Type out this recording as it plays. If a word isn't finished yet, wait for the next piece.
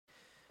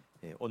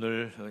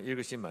오늘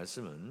읽으신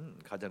말씀은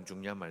가장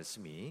중요한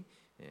말씀이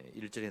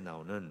 1절에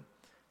나오는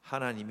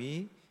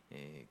하나님이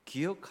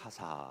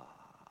기억하사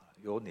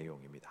요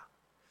내용입니다.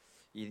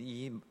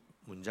 이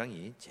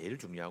문장이 제일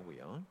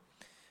중요하고요.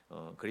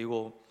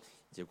 그리고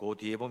이제 그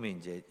뒤에 보면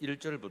이제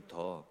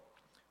 1절부터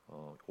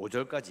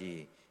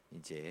 5절까지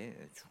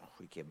이제 쭉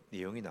이렇게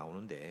내용이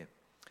나오는데,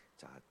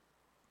 자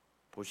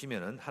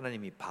보시면은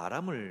하나님이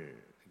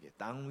바람을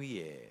땅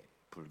위에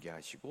불게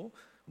하시고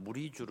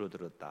물이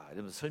줄어들었다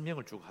이러면서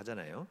설명을 쭉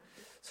하잖아요.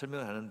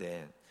 설명을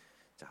하는데,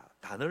 자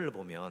단어를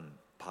보면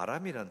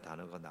바람이라는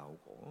단어가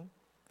나오고,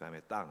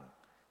 그다음에 땅,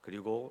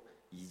 그리고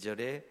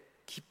 2절에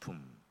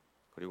깊음,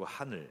 그리고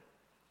하늘,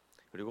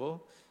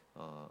 그리고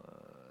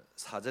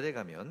 4절에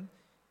가면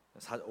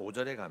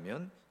 5절에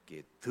가면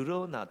이게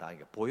드러나다,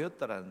 이게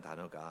보였다라는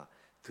단어가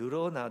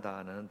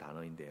드러나다는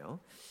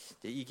단어인데요.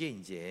 이게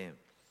이제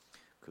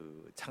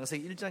그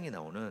창세기 1장에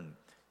나오는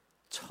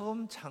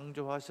처음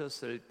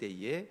창조하셨을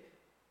때에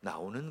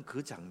나오는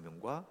그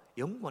장면과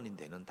연관이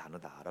되는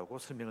단어다라고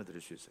설명을 드릴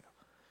수 있어요.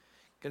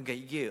 그러니까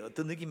이게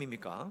어떤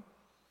느낌입니까?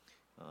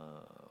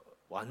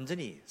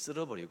 완전히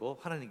쓸어버리고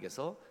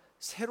하나님께서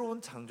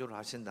새로운 창조를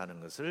하신다는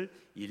것을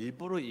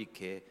일부러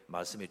이렇게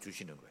말씀해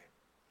주시는 거예요.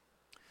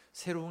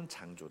 새로운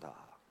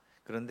창조다.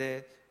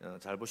 그런데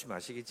잘 보시면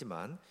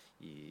아시겠지만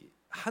이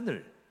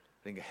하늘,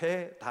 그러니까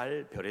해,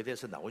 달, 별에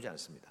대해서 나오지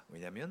않습니다.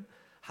 왜냐하면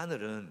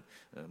하늘은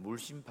물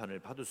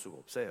심판을 받을 수가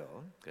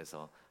없어요.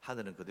 그래서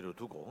하늘은 그대로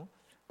두고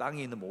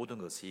땅에 있는 모든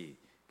것이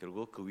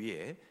결국 그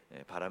위에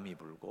바람이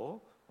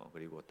불고,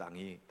 그리고 땅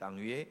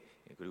위에,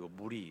 그리고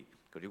물이,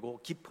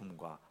 그리고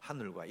깊음과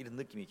하늘과 이런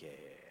느낌이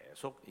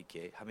계속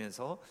이렇게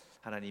하면서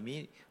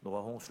하나님이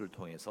노아 홍수를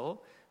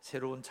통해서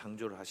새로운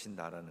창조를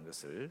하신다라는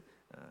것을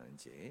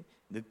이제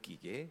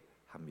느끼게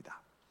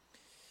합니다.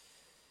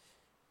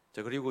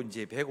 자, 그리고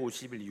이제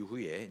 150일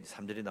이후에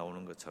 3절에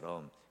나오는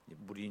것처럼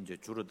물이 이제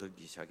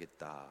줄어들기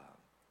시작했다.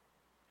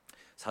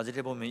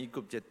 4절에 보면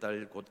이굽제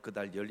달 곧 그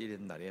달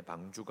 11일 날에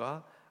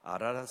방주가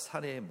아라랏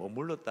산에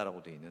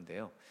머물렀다라고 되어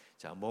있는데요.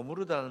 자,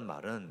 머무르다는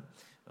말은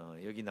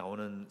여기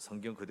나오는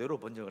성경 그대로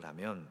번역을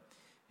하면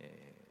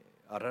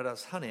아라랏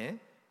산에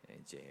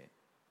이제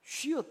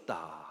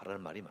쉬었다라는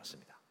말이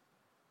맞습니다.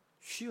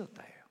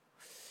 쉬었다예요.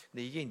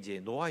 근데 이게 이제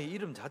노아의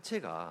이름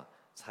자체가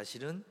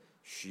사실은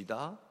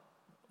쉬다,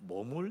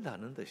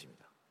 머물다는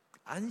뜻입니다.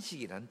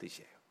 안식이라는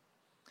뜻이에요.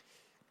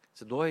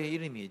 그래서 노아의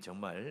이름이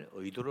정말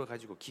의도를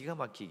가지고 기가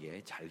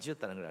막히게 잘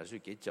지었다는 걸 알 수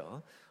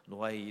있겠죠.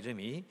 노아의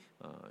이름이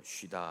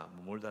쉬다,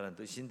 머물다는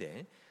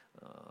뜻인데,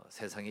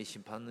 세상의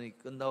심판이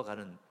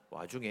끝나가는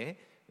와중에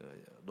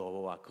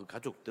노아와 그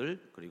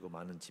가족들, 그리고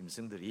많은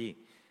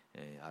짐승들이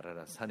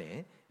아라랏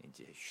산에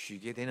이제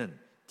쉬게 되는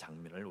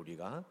장면을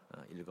우리가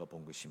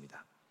읽어본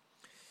것입니다.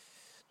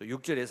 또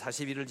 6절에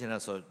 40일을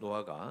지나서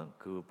노아가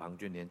그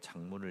방주에 낸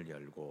창문을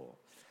열고,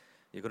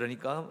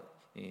 그러니까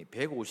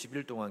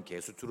 150일 동안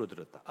계속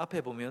줄어들었다.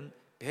 앞에 보면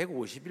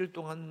 150일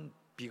동안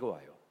비가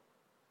와요.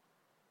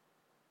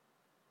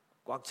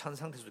 꽉 찬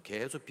상태에서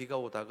계속 비가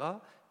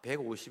오다가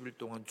 150일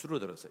동안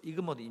줄어들었어요.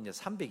 이건 이제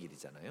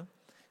 300일이잖아요.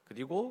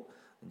 그리고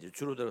이제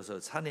줄어들어서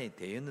산에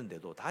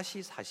대였는데도 다시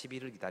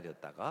 40일을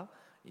기다렸다가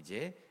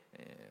이제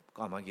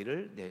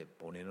까마귀를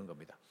내보내는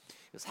겁니다.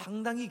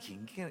 상당히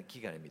긴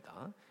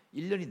기간입니다.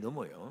 1년이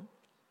넘어요.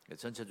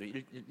 전체적으로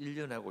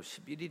 1년하고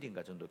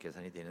 11일인가 정도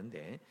계산이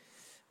되는데,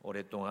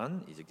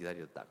 오랫동안 이제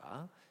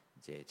기다렸다가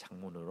이제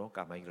창문으로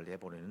까마귀를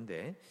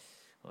내보내는데,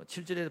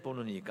 7절에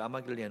보는 이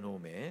까마귀를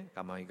내놓음에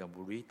까마귀가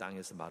물이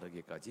땅에서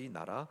마르기까지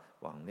날아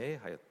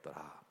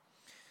왕래하였더라.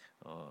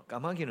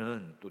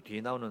 까마귀는 또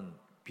뒤에 나오는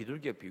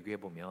비둘기와 비교해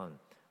보면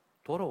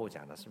돌아오지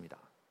않았습니다.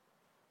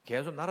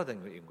 계속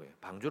날아다니는 거예요.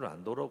 방주를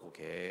안 돌아오고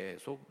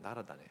계속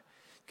날아다녀요.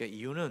 그러니까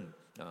이유는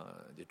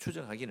이제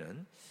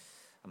추정하기는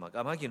아마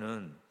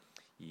까마귀는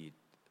이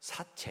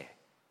사체,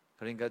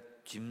 그러니까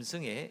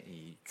짐승의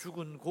이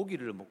죽은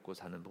고기를 먹고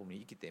사는 부분이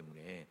있기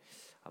때문에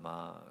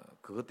아마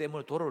그것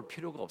때문에 돌아올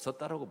필요가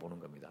없었다라고 보는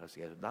겁니다. 그래서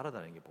계속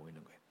날아다니는 게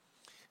보이는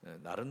거예요.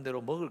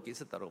 나름대로 먹을 게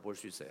있었다라고 볼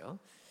수 있어요.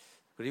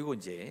 그리고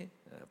이제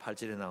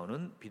 8절에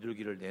나오는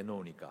비둘기를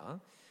내놓으니까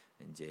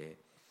이제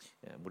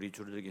물이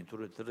줄어들긴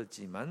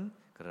줄어들었지만,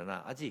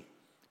 그러나 아직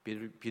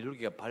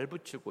비둘기가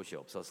발붙일 곳이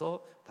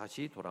없어서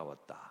다시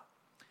돌아왔다.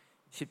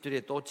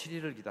 10절에 또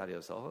 7일을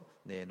기다려서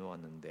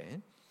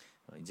내놓았는데,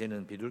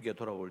 이제는 비둘기가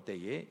돌아올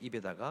때에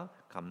입에다가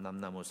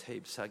감람나무 새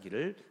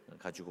잎사귀를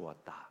가지고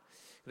왔다.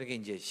 그러니까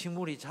이제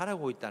식물이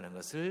자라고 있다는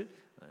것을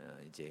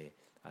이제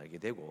알게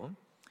되고,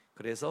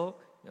 그래서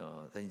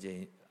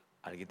이제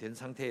알게 된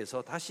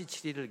상태에서 다시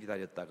 7일을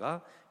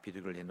기다렸다가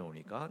비둘기를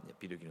내놓으니까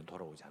비둘기는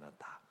돌아오지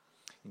않았다.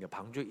 그러니까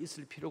방주에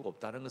있을 필요가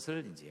없다는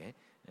것을 이제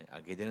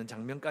알게 되는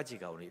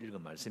장면까지가 오늘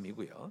읽은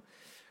말씀이고요.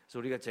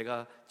 그래서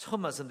제가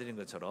처음 말씀드린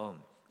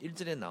것처럼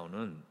 1절에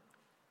나오는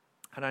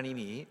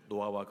하나님이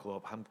노아와 그와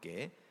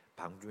함께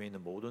방주에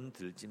있는 모든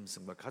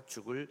들짐승과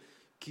가축을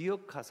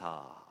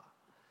기억하사.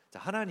 자,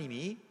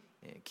 하나님이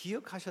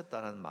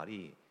기억하셨다는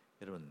말이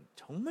여러분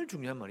정말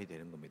중요한 말이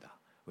되는 겁니다.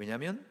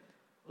 왜냐하면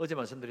어제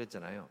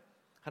말씀드렸잖아요.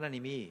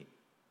 하나님이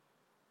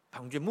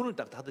방주의 문을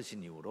딱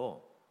닫으신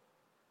이후로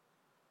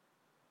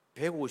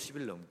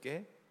 150일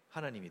넘게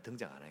하나님이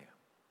등장 안 해요.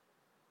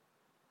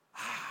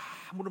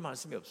 아무런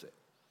말씀이 없어요.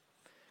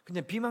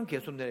 그냥 비만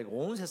계속 내리고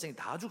온 세상이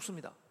다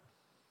죽습니다.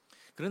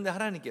 그런데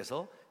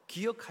하나님께서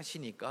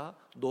기억하시니까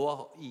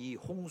이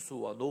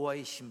홍수와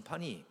노아의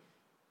심판이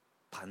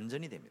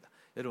반전이 됩니다.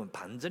 여러분,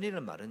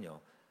 반전이라는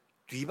말은요,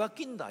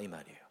 뒤바뀐다 이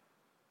말이에요.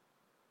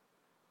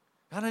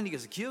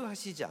 하나님께서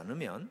기억하시지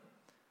않으면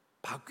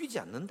바뀌지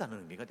않는다는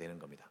의미가 되는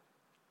겁니다.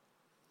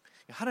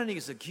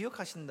 하나님께서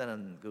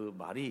기억하신다는 그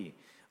말이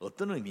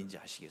어떤 의미인지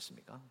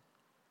아시겠습니까?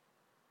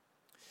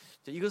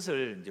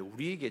 이것을 이제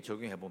우리에게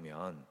적용해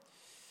보면,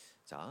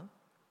 자,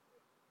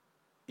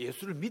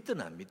 예수를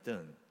믿든 안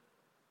믿든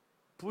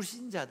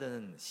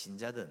불신자든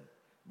신자든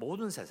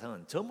모든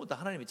세상은 전부 다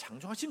하나님이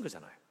창조하신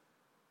거잖아요.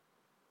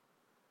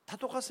 다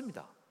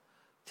똑같습니다.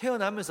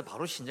 태어나면서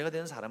바로 신자가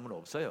되는 사람은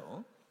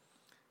없어요.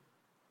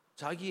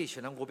 자기의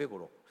신앙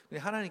고백으로. 근데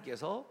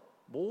하나님께서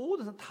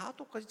모든 사람 다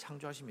똑같이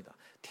창조하십니다.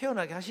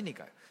 태어나게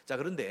하시니까요. 자,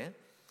 그런데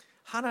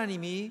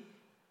하나님이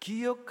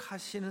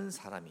기억하시는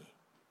사람이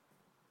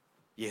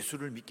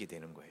예수를 믿게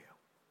되는 거예요.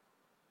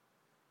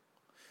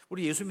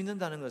 우리 예수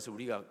믿는다는 것을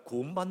우리가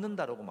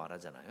구원받는다라고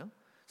말하잖아요.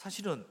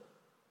 사실은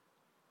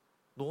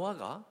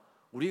노아가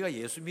우리가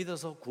예수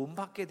믿어서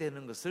구원받게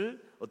되는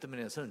것을 어떤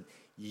면에서는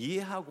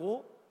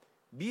이해하고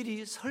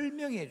미리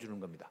설명해 주는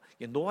겁니다.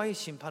 노아의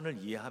심판을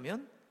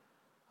이해하면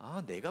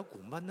내가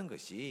구원받는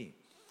것이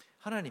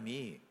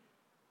하나님이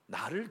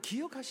나를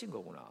기억하신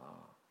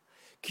거구나.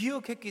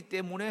 기억했기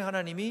때문에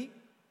하나님이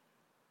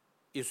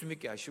예수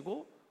믿게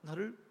하시고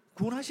나를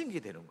구원하신 게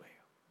되는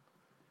거예요.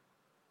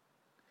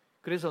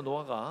 그래서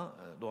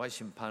노아의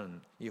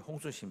심판, 이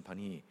홍수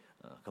심판이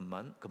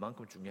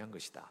그만큼 중요한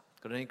것이다.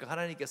 그러니까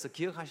하나님께서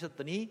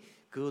기억하셨더니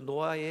그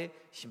노아의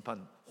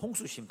심판,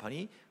 홍수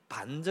심판이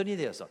반전이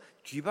되어서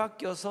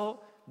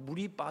뒤바뀌어서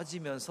물이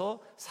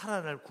빠지면서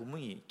살아날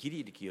길이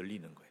이렇게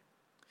열리는 거예요.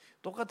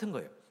 똑같은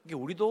거예요.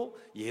 우리도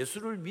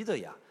예수를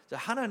믿어야,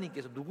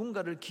 하나님께서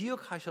누군가를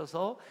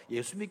기억하셔서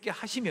예수 믿게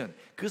하시면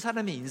그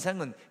사람의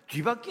인생은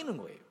뒤바뀌는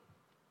거예요.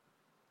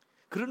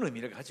 그런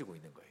의미를 가지고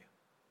있는 거예요.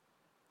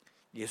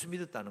 예수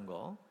믿었다는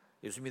거,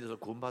 예수 믿어서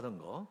구원받은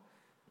거,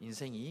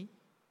 인생이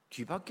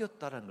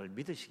뒤바뀌었다는 걸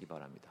믿으시기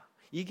바랍니다.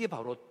 이게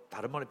바로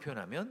다른 말로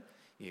표현하면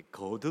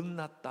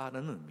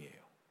거듭났다는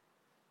의미예요.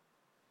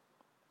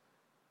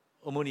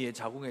 어머니의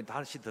자궁에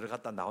다시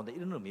들어갔다 나온다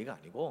이런 의미가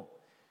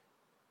아니고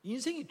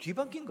인생이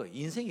뒤바뀐 거예요.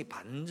 인생이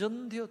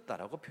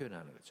반전되었다라고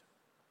표현하는 거죠.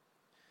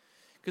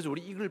 그래서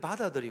우리 이걸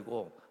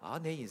받아들이고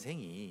내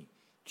인생이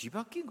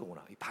뒤바뀐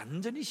거구나.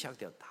 반전이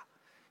시작되었다.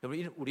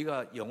 여러분,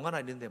 우리가 영화나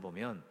이런 데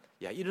보면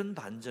이런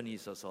반전이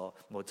있어서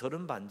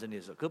저런 반전이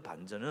있어서 그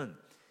반전은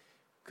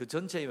그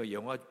전체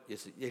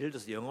영화에서, 예를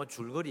들어서 영화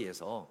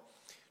줄거리에서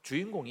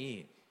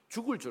주인공이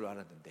죽을 줄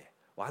알았는데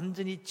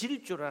완전히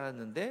질 줄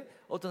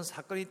알았는데 어떤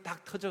사건이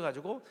딱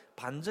터져가지고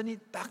반전이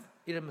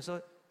딱 이러면서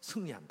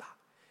승리한다.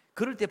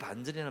 그럴 때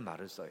반전이라는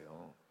말을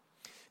써요.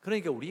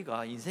 그러니까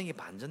우리가 인생이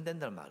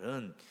반전된다는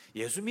말은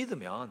예수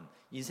믿으면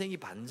인생이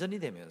반전이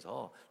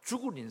되면서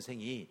죽을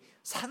인생이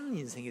산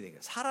인생이 되게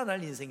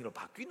살아날 인생으로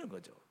바뀌는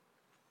거죠.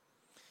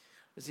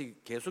 그래서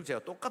계속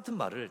제가 똑같은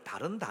말을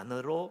다른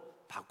단어로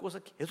바꿔서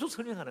계속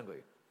설명하는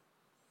거예요.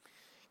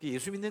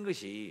 예수 믿는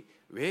것이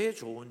왜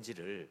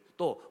좋은지를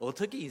또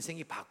어떻게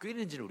인생이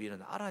바뀌는지를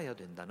우리는 알아야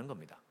된다는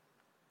겁니다.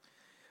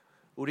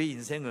 우리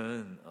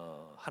인생은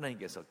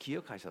하나님께서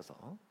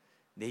기억하셔서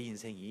내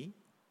인생이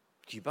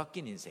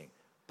뒤바뀐 인생,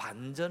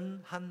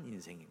 반전한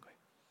인생인 거예요.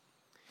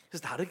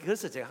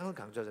 그래서 제가 항상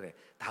강조하잖아요.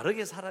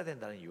 다르게 살아야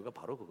된다는 이유가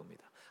바로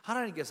그겁니다.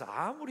 하나님께서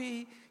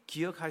아무리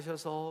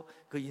기억하셔서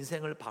그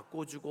인생을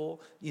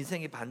바꿔주고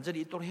인생의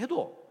반전이 있도록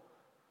해도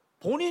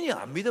본인이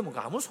안 믿으면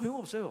아무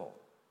소용없어요.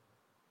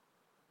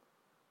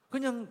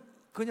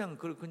 그냥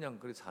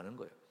그렇게 사는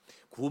거예요.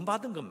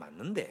 구원받은 건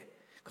맞는데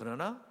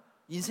그러나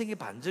인생의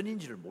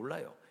반전인지를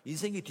몰라요.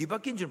 인생이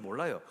뒤바뀐 줄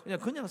몰라요.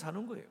 그냥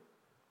사는 거예요.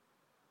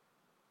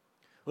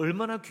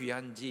 얼마나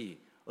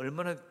귀한지,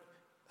 얼마나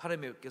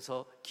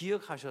하나님께서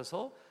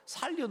기억하셔서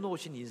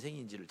살려놓으신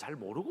인생인지를 잘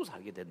모르고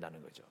살게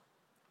된다는 거죠.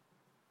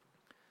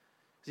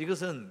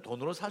 이것은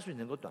돈으로 살 수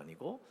있는 것도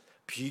아니고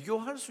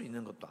비교할 수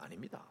있는 것도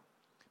아닙니다.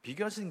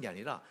 비교할 수 있는 게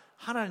아니라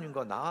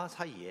하나님과 나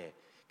사이에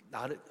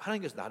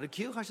하나님께서 나를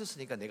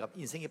기억하셨으니까 내가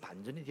인생의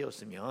반전이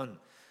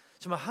되었으면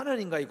정말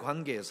하나님과의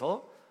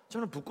관계에서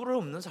저는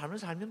부끄러움 없는 삶을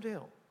살면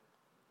돼요.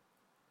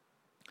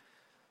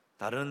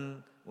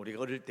 다른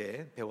우리가 어릴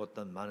때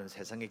배웠던 많은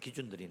세상의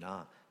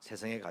기준들이나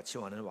세상의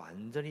가치와는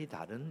완전히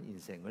다른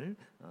인생을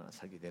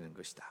살게 되는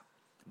것이다.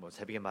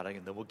 새벽에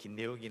말하기 너무 긴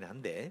내용이긴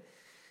한데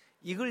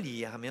이걸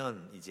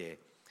이해하면 이제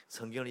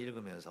성경을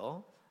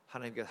읽으면서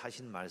하나님께서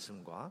하신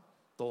말씀과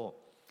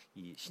또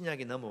이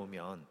신약이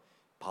넘어오면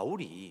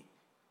바울이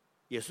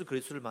예수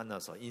그리스도를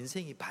만나서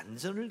인생이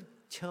반전을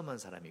체험한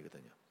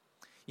사람이거든요.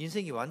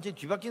 인생이 완전히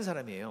뒤바뀐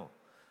사람이에요.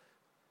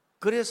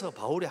 그래서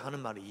바울이 하는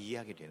말을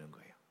이해하게 되는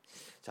거예요.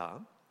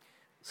 자,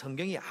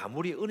 성경이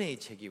아무리 은혜의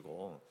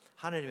책이고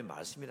하나님의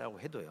말씀이라고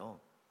해도요,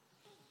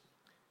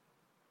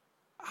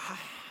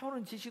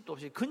 아무런 지식도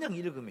없이 그냥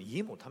읽으면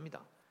이해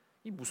못합니다.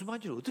 이 무슨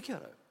말인지 어떻게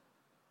알아요?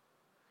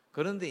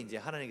 그런데 이제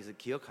하나님께서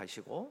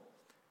기억하시고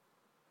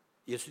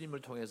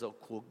예수님을 통해서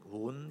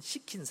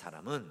구원시킨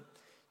사람은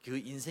그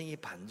인생이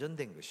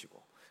반전된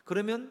것이고,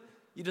 그러면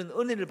이런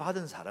은혜를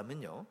받은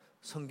사람은요,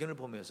 성경을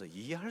보면서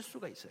이해할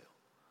수가 있어요.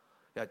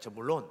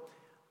 물론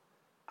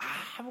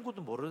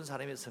아무것도 모르는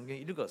사람이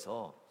성경을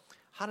읽어서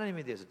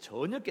하나님에 대해서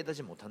전혀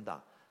깨닫지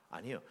못한다,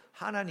 아니요.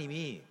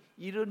 하나님이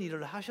이런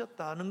일을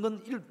하셨다는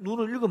건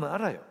눈을 읽으면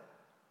알아요.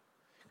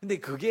 근데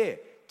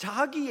그게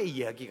자기의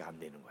이야기가 안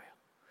되는 거예요.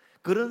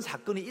 그런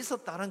사건이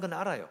있었다는 건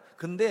알아요.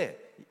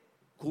 근데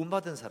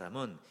구원받은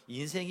사람은,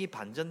 인생이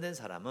반전된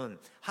사람은,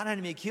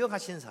 하나님이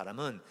기억하시는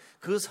사람은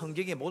그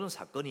성경의 모든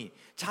사건이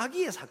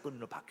자기의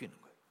사건으로 바뀌는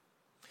거예요.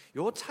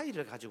 요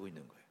차이를 가지고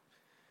있는 거예요.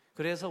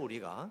 그래서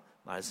우리가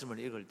말씀을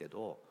읽을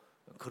때도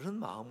그런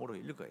마음으로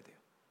읽어야 돼요.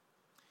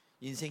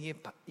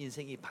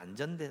 인생이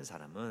반전된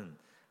사람은,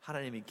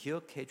 하나님이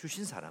기억해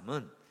주신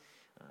사람은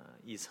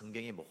이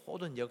성경의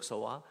모든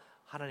역사와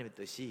하나님의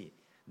뜻이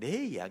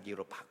내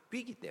이야기로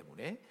바뀌기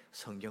때문에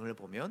성경을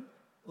보면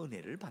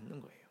은혜를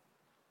받는 거예요.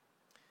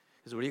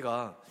 그래서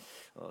우리가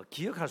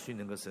기억할 수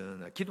있는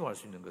것은, 기도할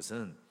수 있는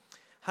것은,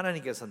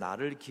 하나님께서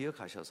나를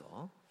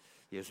기억하셔서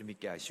예수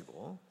믿게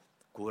하시고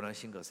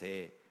구원하신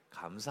것에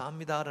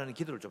감사합니다라는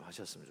기도를 좀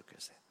하셨으면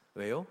좋겠어요.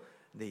 왜요?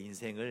 내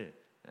인생을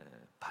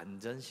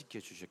반전시켜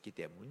주셨기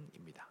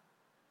때문입니다.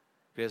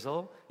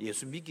 그래서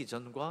예수 믿기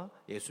전과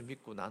예수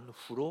믿고 난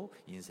후로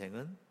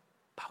인생은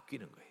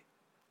바뀌는 거예요.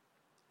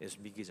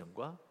 예수 믿기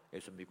전과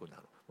예수 믿고 난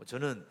후.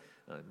 저는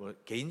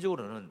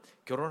개인적으로는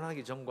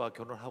결혼하기 전과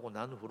결혼하고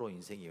난 후로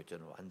인생이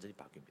저는 완전히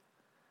바뀝니다.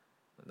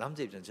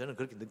 남자 입장에서 저는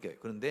그렇게 느껴요.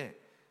 그런데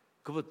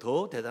그보다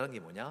더 대단한 게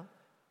뭐냐?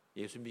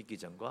 예수 믿기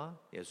전과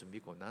예수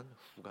믿고 난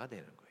후가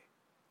되는 거예요.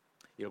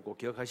 이걸 꼭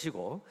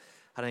기억하시고,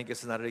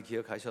 하나님께서 나를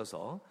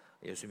기억하셔서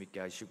예수 믿게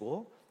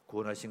하시고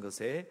구원하신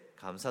것에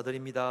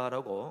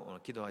감사드립니다라고 오늘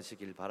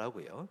기도하시길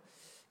바라고요.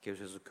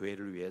 계속해서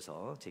교회를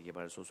위해서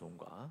재개발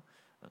소송과,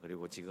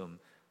 그리고 지금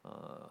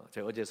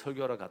제가 어제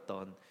설교하러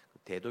갔던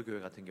대도교회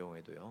같은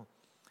경우에도요,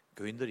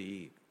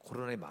 교인들이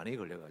코로나에 많이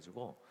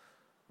걸려가지고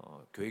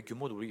교회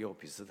규모도 우리 교회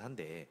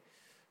비슷한데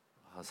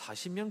한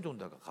 40명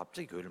정도가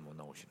갑자기 교회를 못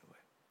나오시는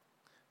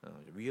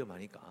거예요. 좀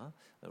위험하니까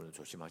여러분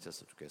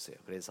조심하셨으면 좋겠어요.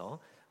 그래서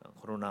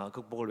코로나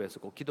극복을 위해서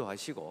꼭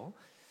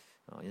기도하시고,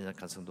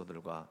 연약한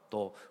성도들과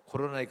또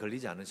코로나에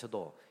걸리지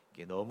않으셔도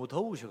이게 너무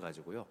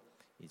더우셔가지고요,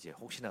 이제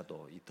혹시나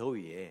또 이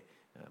더위에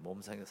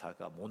몸상에서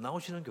할까 못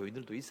나오시는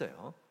교인들도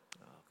있어요.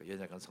 그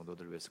연약한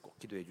성도들을 위해서 꼭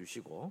기도해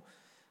주시고,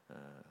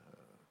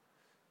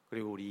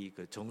 그리고 우리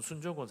그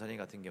정순종 권사님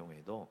같은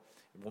경우에도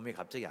몸이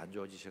갑자기 안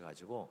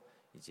좋아지셔가지고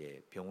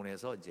이제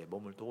병원에서 이제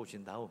몸을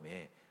도우신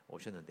다음에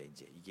오셨는데,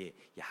 이제 이게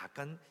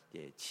약간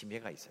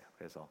치매가 있어요.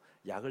 그래서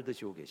약을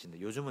드시고 계신데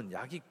요즘은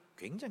약이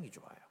굉장히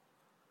좋아요.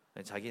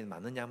 자기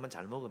맞는 약만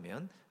잘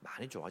먹으면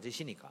많이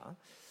좋아지시니까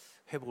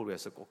회복을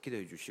위해서 꼭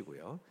기도해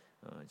주시고요.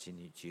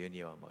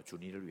 지연이와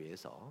준이를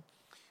위해서,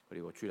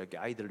 그리고 주일학교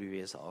아이들을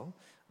위해서,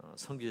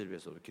 성교를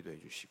위해서 기도해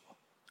주시고,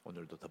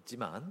 오늘도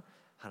덥지만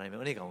하나님의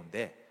은혜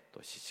가운데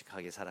또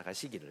씩씩하게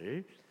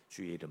살아가시기를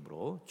주의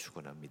이름으로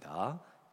축원합니다.